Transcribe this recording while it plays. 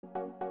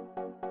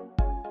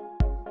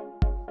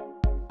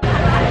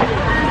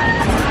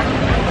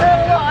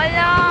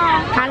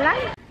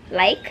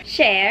like,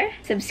 share,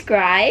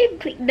 subscribe,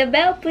 click the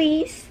bell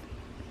please.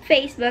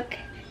 Facebook,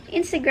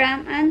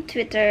 Instagram, and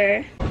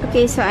Twitter.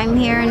 Okay, so I'm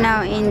here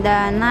now in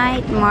the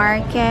night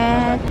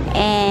market,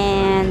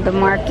 and the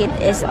market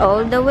is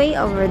all the way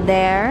over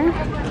there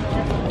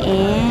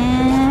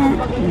and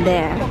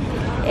there.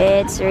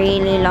 It's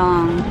really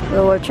long. We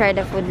will try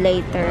the food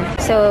later.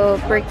 So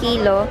per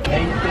kilo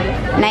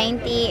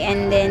 90,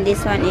 and then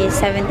this one is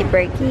 70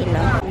 per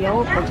kilo.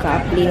 Yo,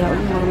 pagka-aplihaw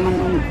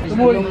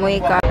lumoy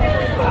ka.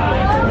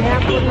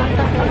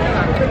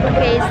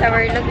 Okay, so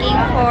we're looking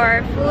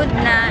for food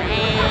na,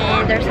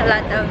 and there's a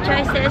lot of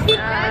choices of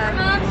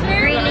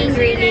grilling.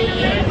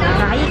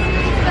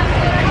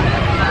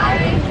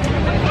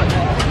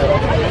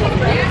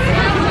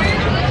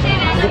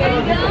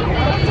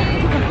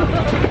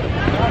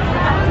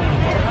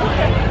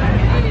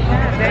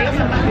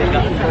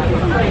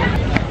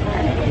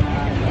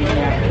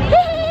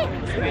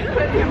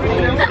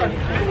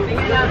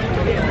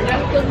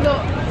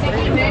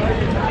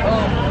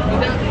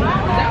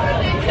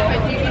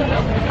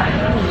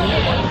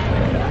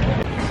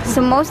 So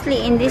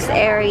mostly in this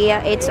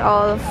area, it's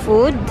all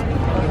food,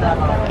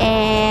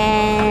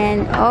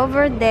 and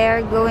over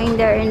there, going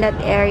there in that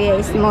area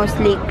is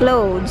mostly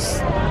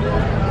clothes.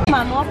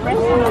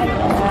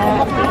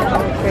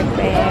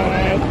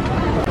 Prepared.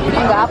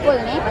 Mangga-apple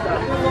ni.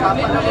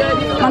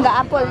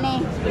 Mangga-apple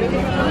ni.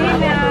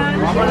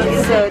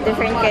 So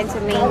different kinds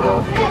of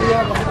mango.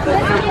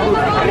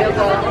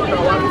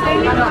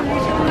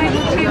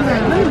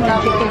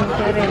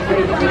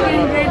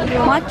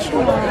 Macho,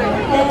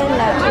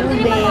 tela,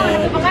 ube.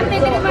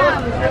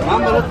 Ma'am,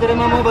 balot din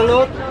mo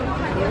balot.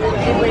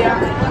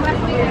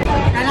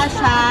 Ano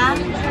siya?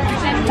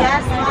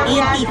 Yes,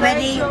 80.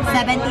 Pwede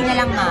 70 na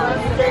lang, ma'am.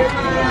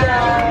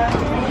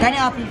 Gani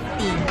o 50.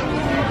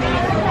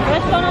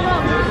 Pwesto na mo.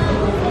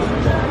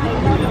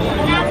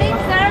 Natin,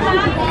 sir,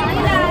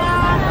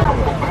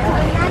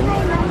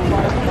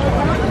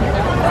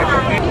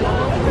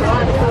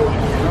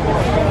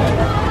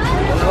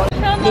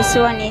 This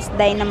one is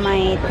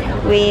dynamite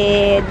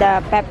with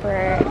the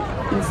pepper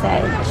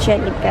inside,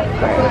 chili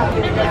pepper.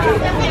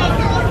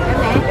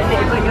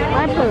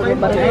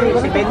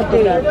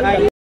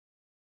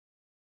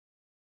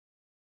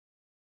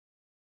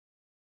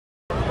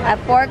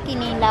 Pork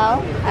kinilaw.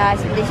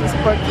 So this is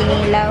pork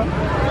kinilaw,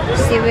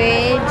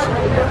 sewage,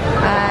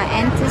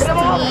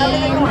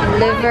 intestine,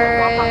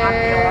 liver,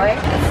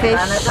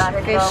 fish,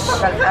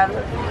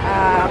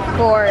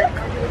 pork,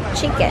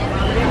 chicken.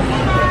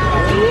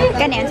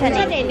 Kanya sa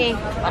nini?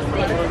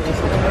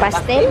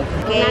 Pastel?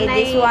 Okay,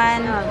 this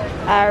one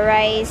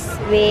rice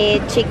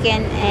with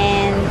chicken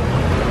and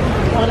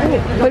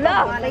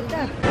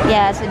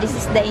yeah, so this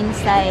is the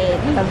inside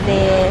of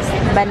this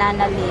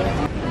banana leaf.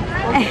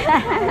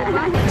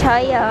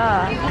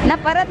 Chaya.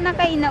 Naparat na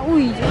kayo na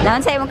uy.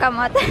 Doon sa imong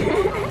kamot.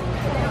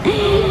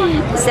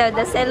 So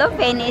the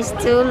cellophane is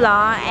too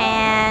long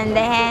and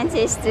the hands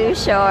is too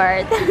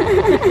short.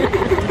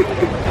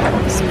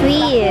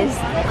 Squeeze.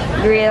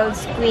 Grilled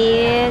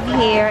squid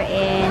here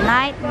in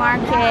night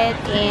market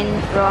in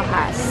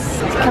Roxas.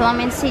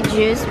 Calamansi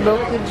juice,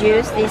 boku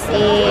juice. This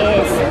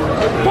is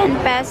 10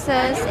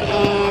 pesos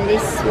and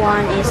this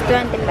one is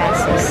 20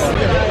 pesos.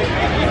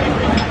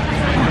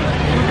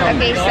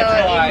 Okay, so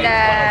in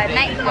the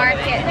night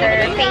market,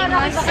 the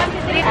famous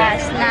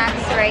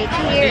snacks right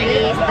here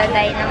is the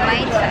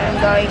dynamite. So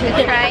I'm going to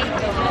try.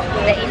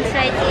 The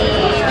inside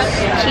is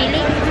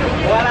chili,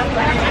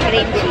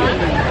 green chili.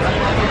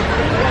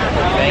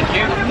 Thank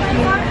you.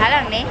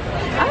 Halang ni?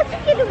 Ah,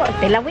 sige dito.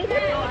 Tilawin na.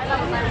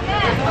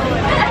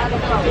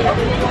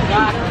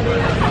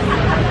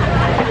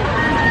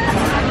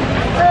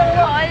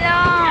 Wala.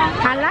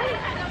 Halang?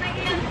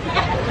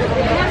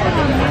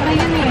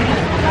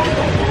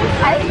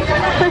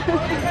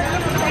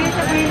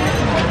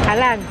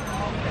 Halang.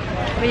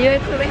 Mayo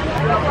ito rin.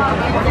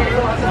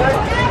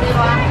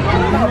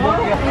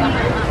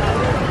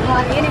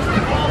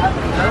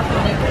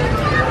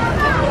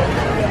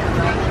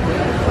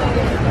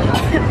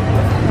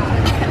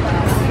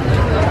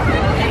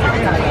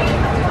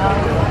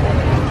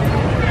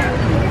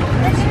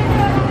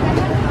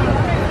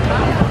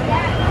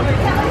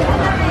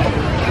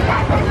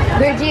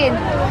 Virgin.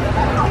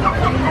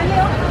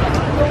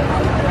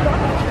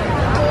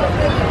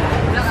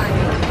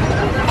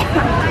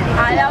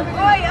 Alam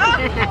ko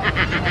yun.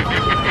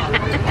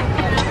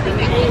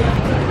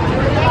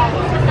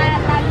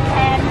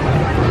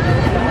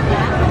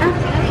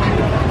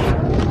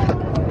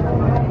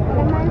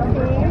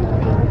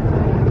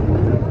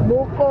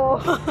 Buko.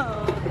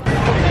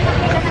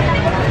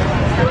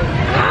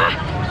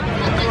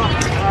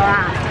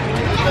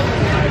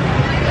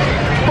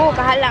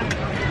 Kahalang.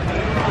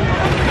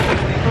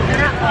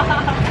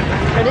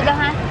 Pwede lang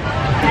ha?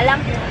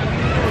 Halang.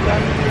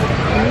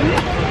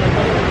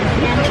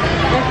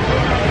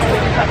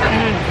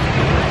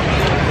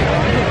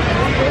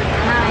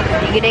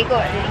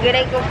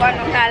 Gigiday ko pa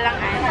nung kalang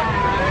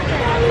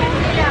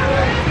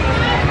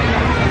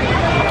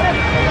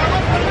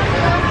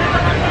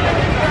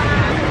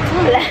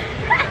wala.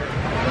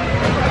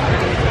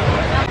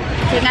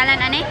 Sige nga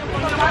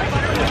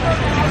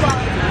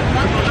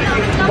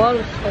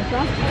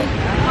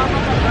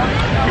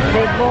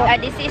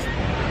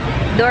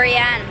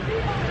Durian.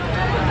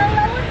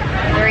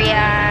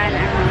 Durian.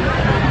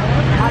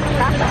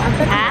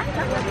 Ha?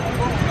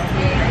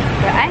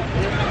 Right?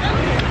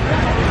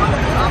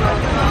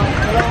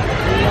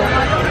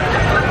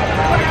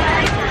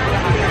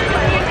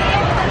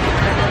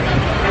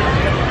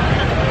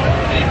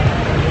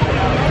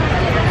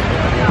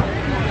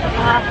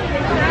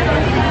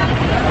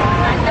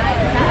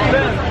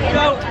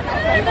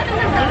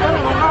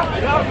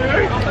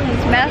 It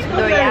smells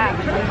durian.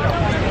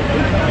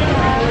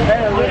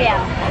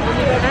 Durian.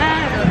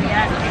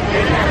 Durian.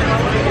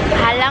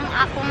 Halang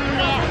akong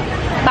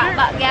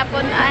baba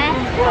gyapon ay.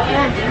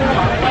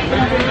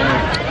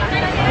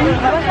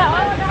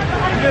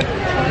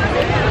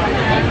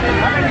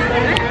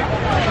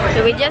 So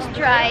we just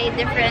try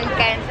different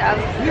kinds of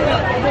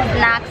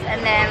snacks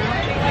and then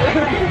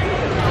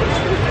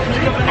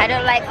I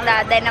don't like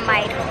the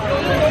dynamite.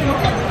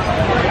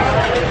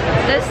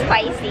 It's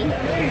spicy.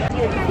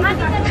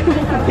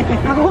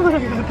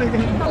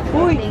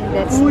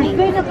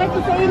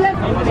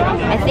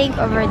 I think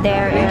over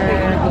there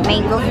are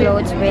mango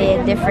floats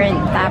with different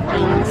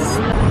toppings.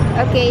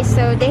 Okay,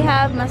 so they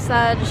have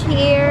massage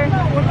here,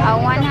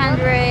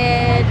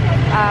 100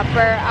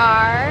 per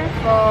hour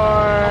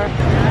for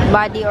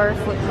body or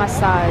foot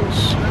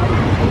massage.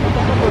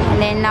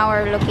 And then now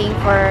we're looking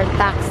for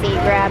taxi,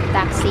 grab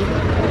taxi.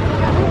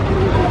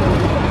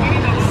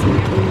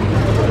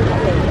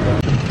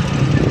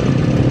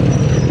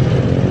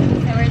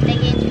 So we're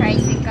taking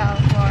tricycle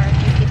for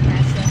 50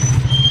 pesos.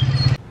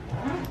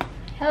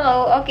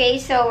 Hello, okay,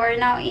 so we're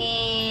now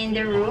in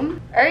the room.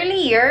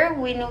 Earlier,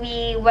 when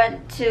we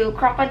went to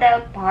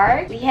Crocodile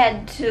Park, we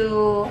had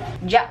to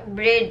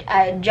JackRidge.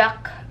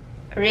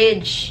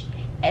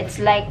 It's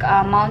like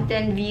a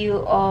mountain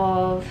view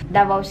of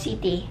Davao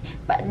City.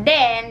 But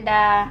then,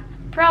 the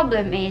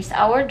problem is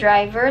our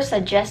driver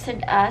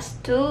suggested us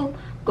to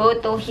go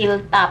to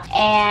Hilltop.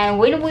 And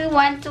when we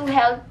went to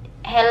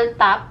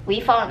Hilltop, we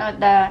found out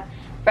the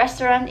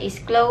restaurant is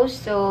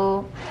closed.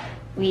 So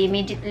we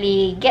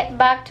immediately get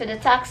back to the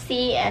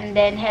taxi and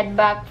then head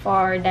back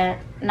for the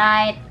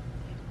night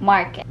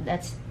market.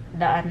 That's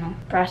the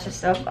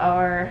process of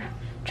our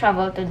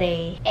travel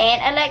today.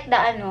 And I like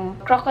the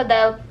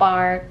Crocodile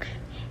Park.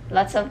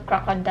 Lots of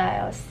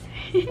crocodiles.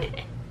 Okay,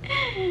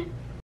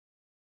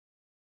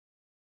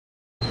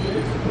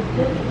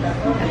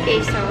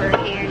 so we're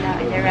here now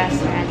in the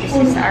restaurant. This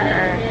is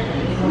our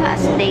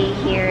last day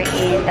here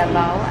in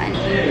Davao, and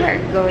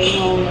we're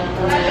going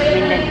home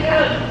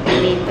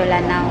to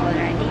Lanao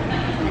already.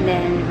 And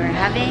then we're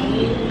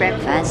having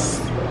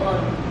breakfast,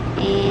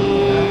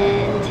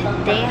 and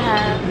they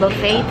have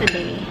buffet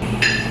today.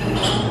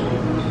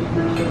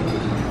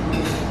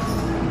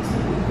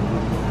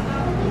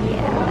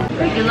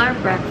 Regular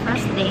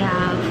breakfast, they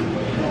have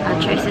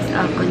choices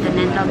of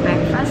continental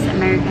breakfast,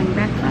 American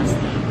breakfast,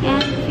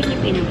 and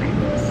Filipino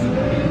breakfast.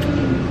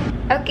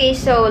 Okay,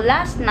 so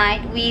last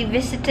night we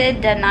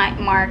visited the night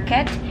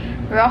market,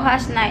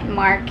 Roxas night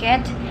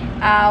market.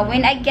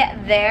 When I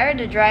get there,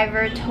 the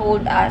driver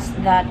told us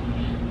that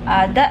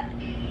that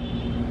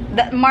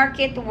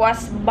market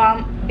was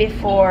bumped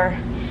before.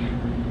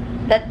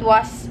 That's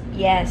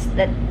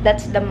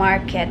the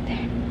market.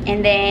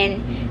 And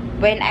then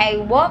when I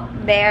walk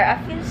there, I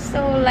feel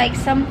so like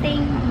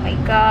something, oh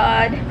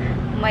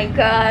my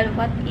god,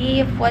 what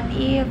if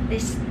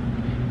this,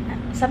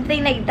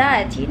 something like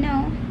that, you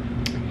know.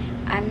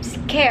 I'm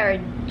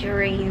scared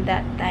during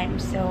that time.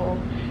 So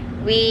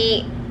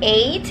we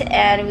ate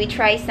and we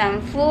tried some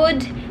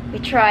food. We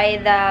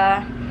tried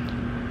the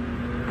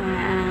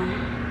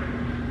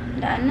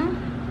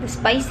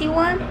spicy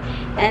one,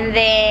 and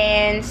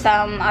then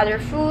some other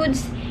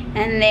foods,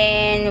 and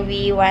then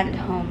we went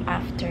home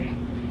after.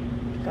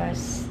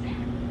 Because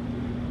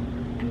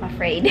I'm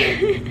afraid.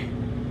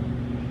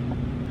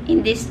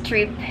 In this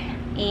trip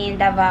in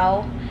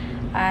Davao,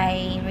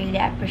 I really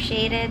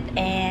appreciate it,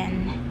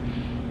 and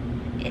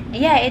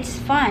it's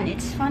fun.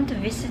 It's fun to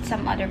visit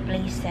some other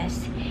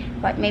places,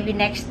 but maybe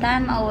next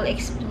time I will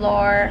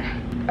explore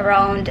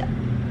around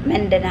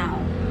Mindanao.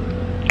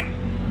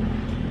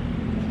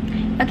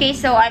 Okay,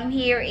 so I'm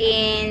here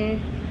in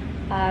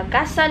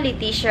Casa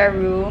Leticia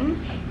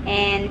room.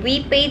 And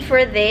we paid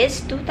for this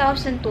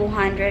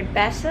 2,200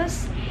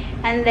 pesos,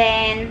 and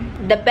then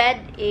the bed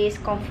is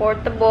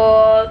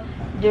comfortable,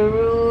 the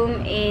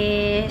room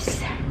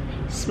is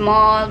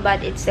small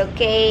but it's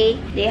okay.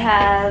 They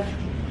have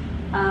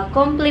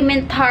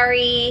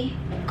complimentary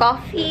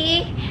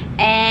coffee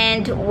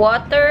and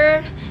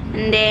water,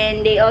 and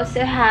then they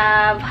also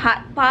have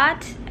hot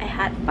pot. A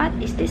hot pot?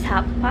 Is this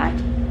hot pot?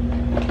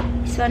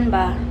 This one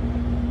ba?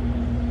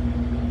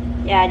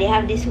 Yeah, they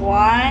have this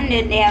one.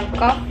 Then they have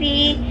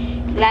coffee,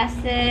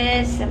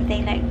 glasses,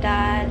 something like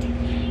that.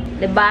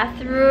 The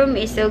bathroom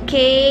is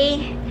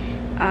okay.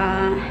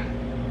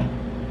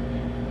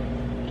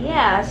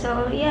 Yeah,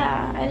 so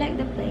yeah, I like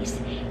the place.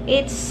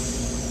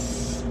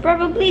 It's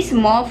probably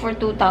small for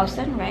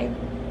 2,000, right?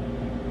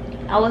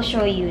 I will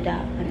show you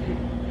the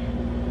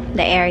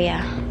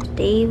area.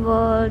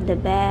 Table, the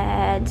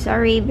bed.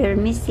 Sorry, we're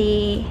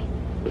missing.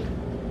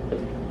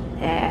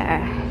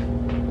 There.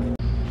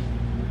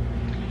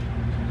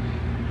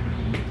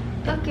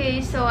 Okay,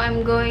 so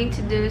I'm going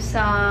to do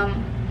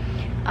some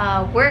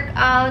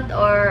workout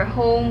or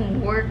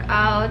home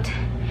workout.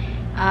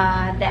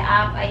 The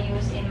app I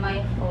use in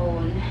my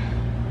phone.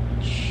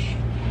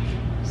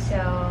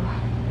 So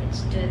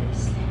let's do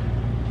this.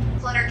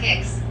 Flutter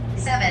kicks.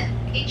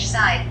 7 each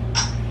side.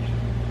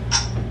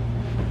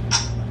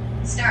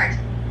 Start.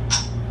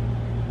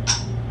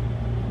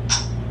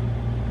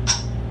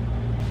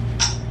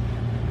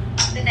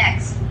 The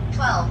next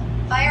 12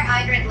 fire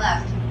hydrant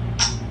left.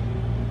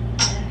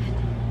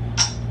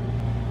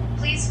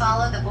 Please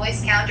follow the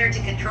voice counter to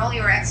control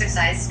your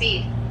exercise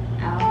speed.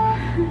 Ow.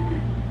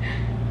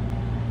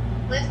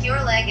 Lift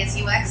your leg as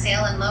you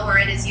exhale and lower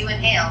it as you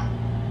inhale.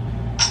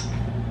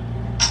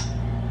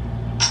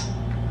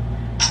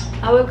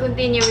 I will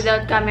continue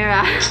without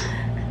camera.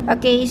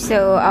 Okay,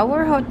 so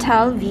our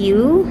hotel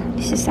view.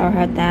 This is our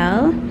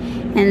hotel.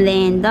 And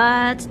then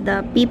that's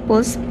the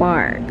People's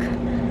Park.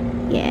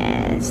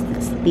 Yes,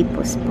 that's the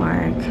People's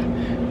Park.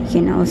 You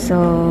can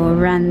also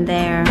run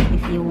there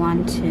if you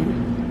want to.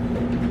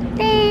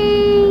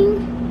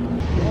 Ding!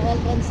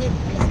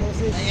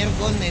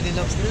 Aircon, may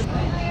relax din.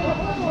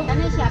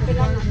 Ano siya?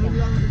 Pila na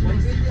siya?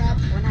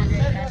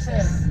 100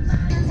 pesos.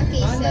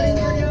 Okay, so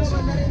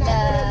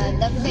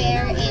the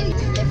fare in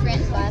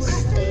different bus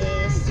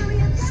is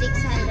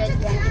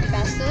 620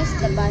 pesos.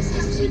 The bus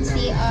is with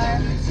CR.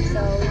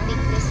 So we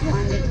pick this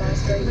one because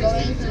we're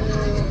going to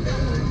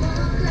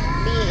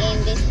be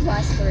in this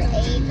bus for 8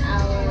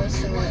 hours.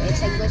 So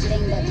it's a good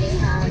thing that they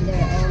have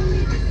their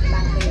own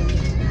bathroom.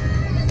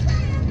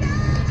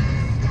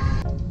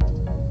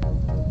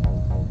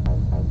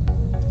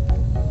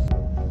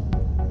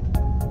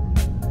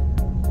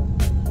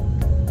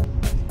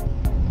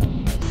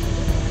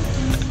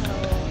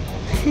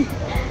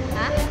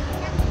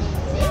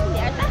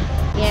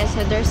 Yeah,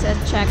 so there's a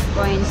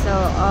checkpoint, so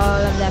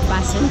all of the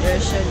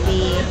passengers should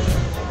be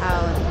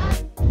out.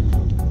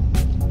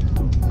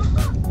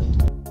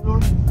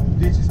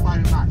 This is my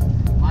man,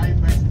 my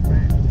best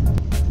friend.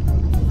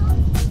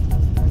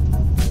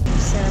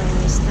 So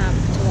we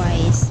stopped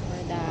twice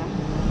for the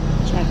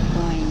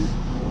checkpoint.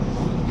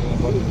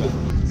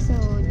 So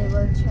they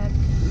will check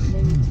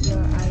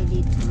your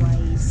ID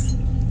twice.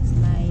 It's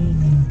like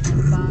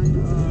bound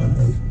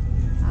of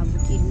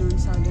Bukidnon,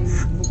 Southern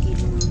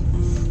Bukidnon,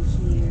 and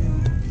here.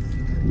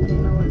 I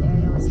don't know what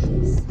area was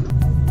this.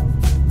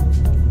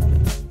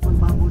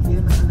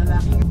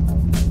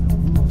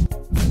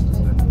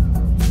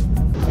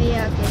 But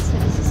yeah, okay, so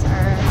this is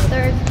our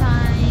third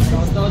time.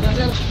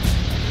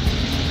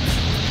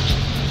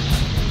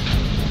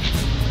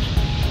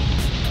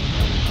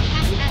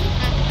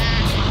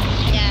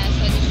 Yeah,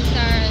 so this is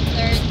our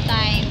third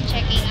time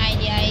checking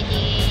ID.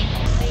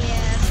 So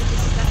yeah, so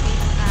this is the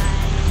fifth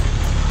time.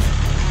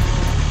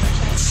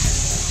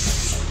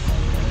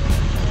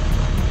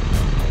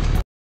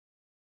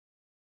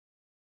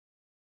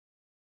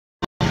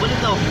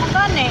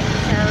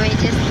 So we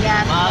just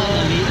got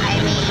home.